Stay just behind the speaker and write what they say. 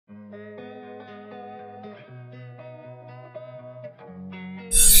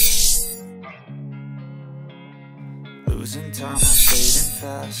Losing time, I'm fading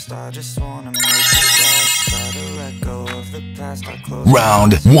fast. I just wanna make it last. Try to let go of the past. I close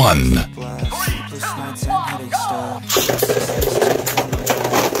Round one. Sleepless nights and headache stuff.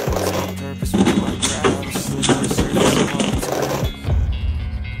 What's my purpose? What do I grab? A slippery surface of all time.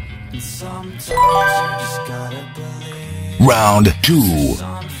 And sometimes you just gotta believe. Round two.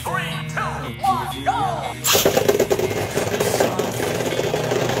 Something that'll give you relief.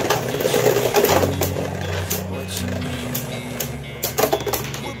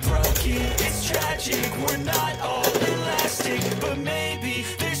 We're not all elastic, but maybe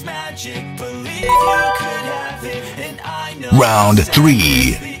there's magic. Believe you could have it, and I know. Round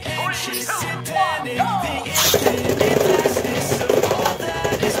three. The anxious and panic, the infinite vastness of all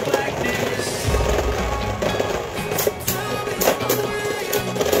that is blackness.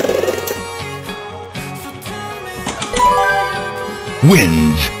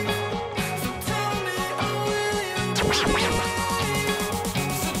 Wins.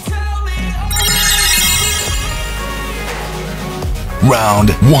 Round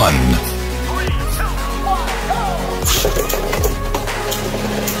one.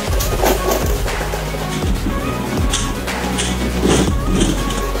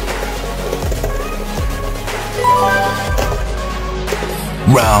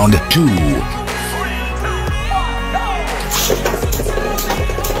 Round two.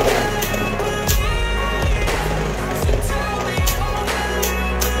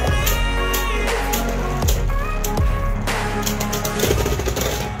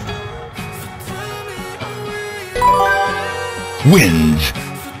 Wins.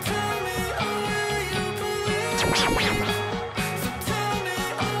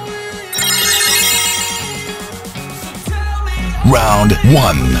 Round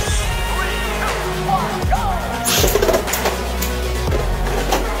one.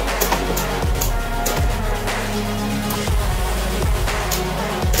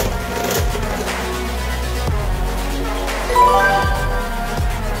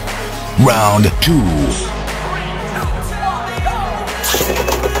 Round two.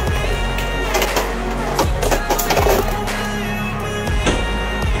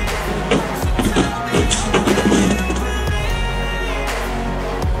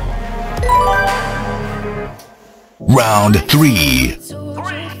 Round three.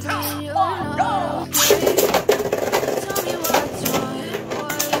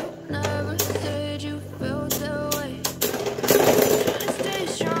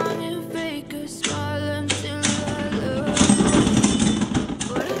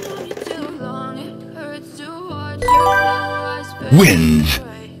 Wins.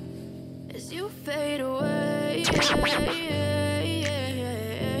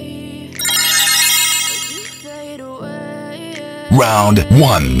 Round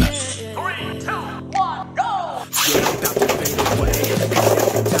one. 3, 2, 1, go!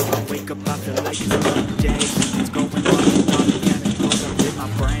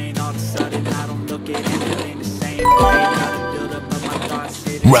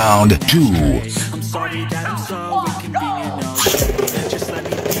 Round two. I'm sorry that I'm so inconvenient, no. Just let me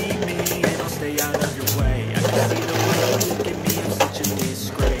be me and I'll stay out of your way. I can see the way you look at me, I'm such a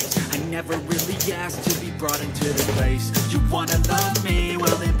disgrace. I never really asked to be brought into the place. You wanna love me?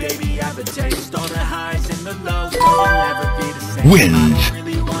 Well then baby I have a taste. All the highs and the lows, no, I'll never be the same. Wins. I don't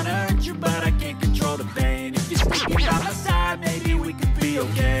really wanna hurt you, but I can't control the pain. If you're sticking by my side, maybe we could be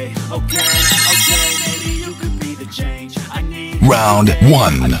okay. Okay, maybe you could be the change I need. Round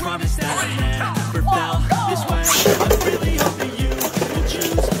one. I promise that I never felt this way. I'm really hoping you will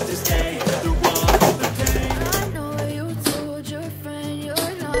choose to stay through all the pain. I know you told your friend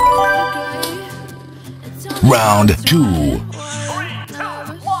you're not okay. Round two. 3, 2,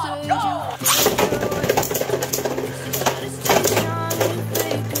 1, go!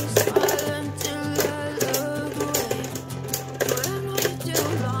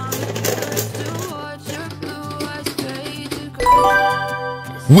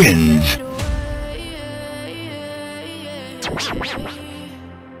 Wins.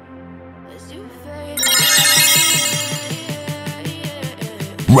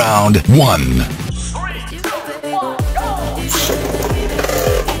 Round one. 3, 2, 1, go!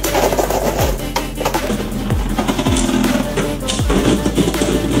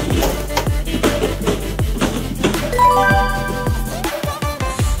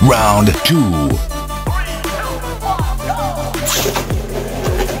 Round two. 3, 2, 1, go!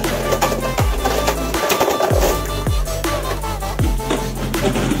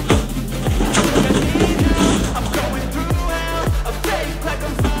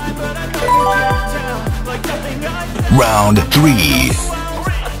 Round three.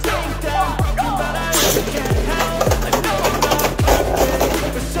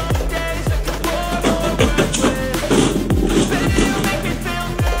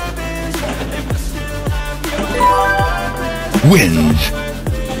 wins.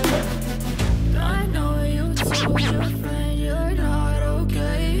 I know you told your friend you're not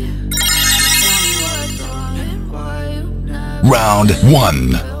okay. Tell me what's wrong and why you never Round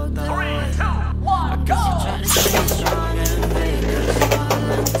 1. felt that way. I guess you're trying to stay strong and fake a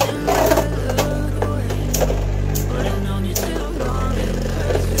smile until I look away. But I've known you too long, it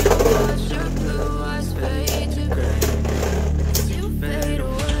hurts to watch your blue eyes fade to gray as you fade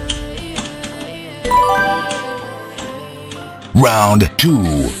away. Round 2.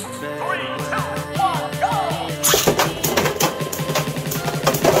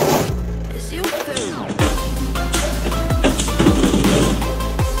 As you fade away.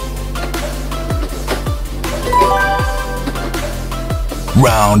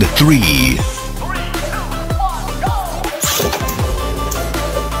 Round 3.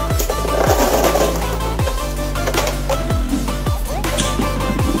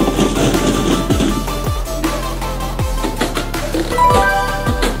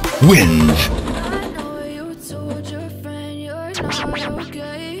 Wins. I know you told your friend you're not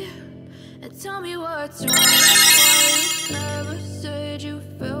okay. And tell me what's wrong, why you never said you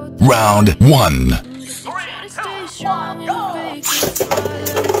felt that Round 1. Try to stay strong and fake a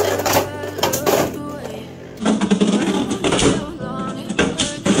smile until I look away. But too long it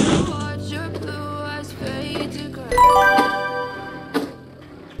hurts to watch your blue eyes fade to gray.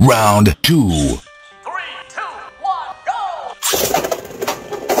 Round 2.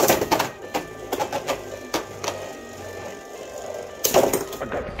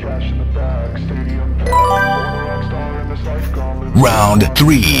 Round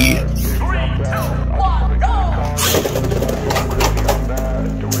 3.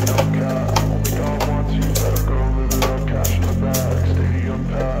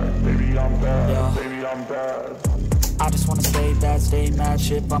 I just wanna stay bad, stay mad,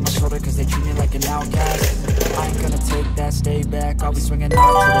 chip on my shoulder cause they treat me like an outcast. I ain't gonna take that, stay back, I'll be swinging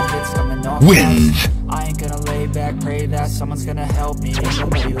out till the hits coming off. Wins. I ain't gonna lay back, pray that someone's gonna help me, ain't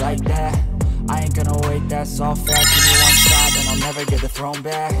nobody like that. I ain't gonna wait, that's all fact, give me one shot and I'll never get the throne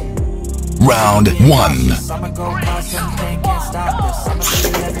back. Round 1. I'ma go cause something, can't stop this. I'ma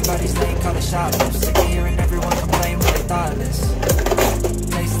see everybody's name, call the shot. I'm sick of hearing everyone complain what they thought of this.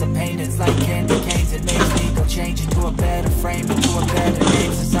 Taste the pain, it's like candy canes. It makes me go change into a better frame, into a better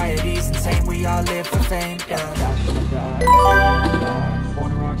name. Society's insane, we all live for fame.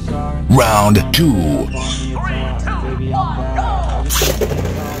 Round 2. Baby, I'm bad.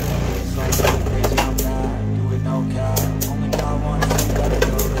 Crazy, I'm bad. Do it no cap. Only God wants you, gotta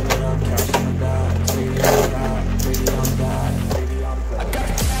go live it up. Cash in the bag. Baby, I'm bad. Baby, I'm bad. Baby, I'm bad.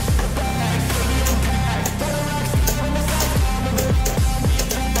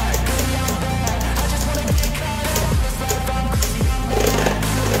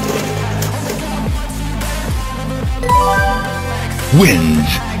 Wins.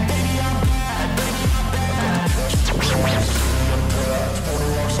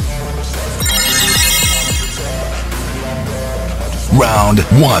 Round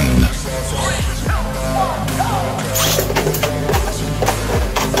 1.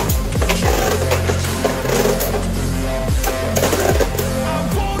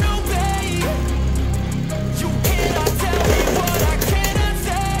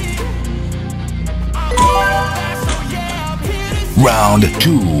 Round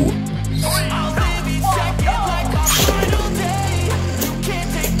 2.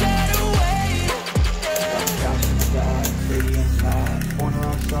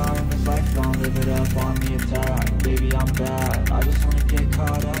 Baby, I'm bad. I just wanna get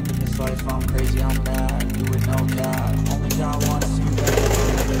caught up in this life. I'm crazy, I'm mad. Do it no cap. Only God wants you, baby.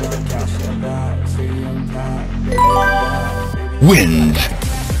 Live it up, cash in the bag. Baby, I'm bad. Baby, I'm bad. Wins.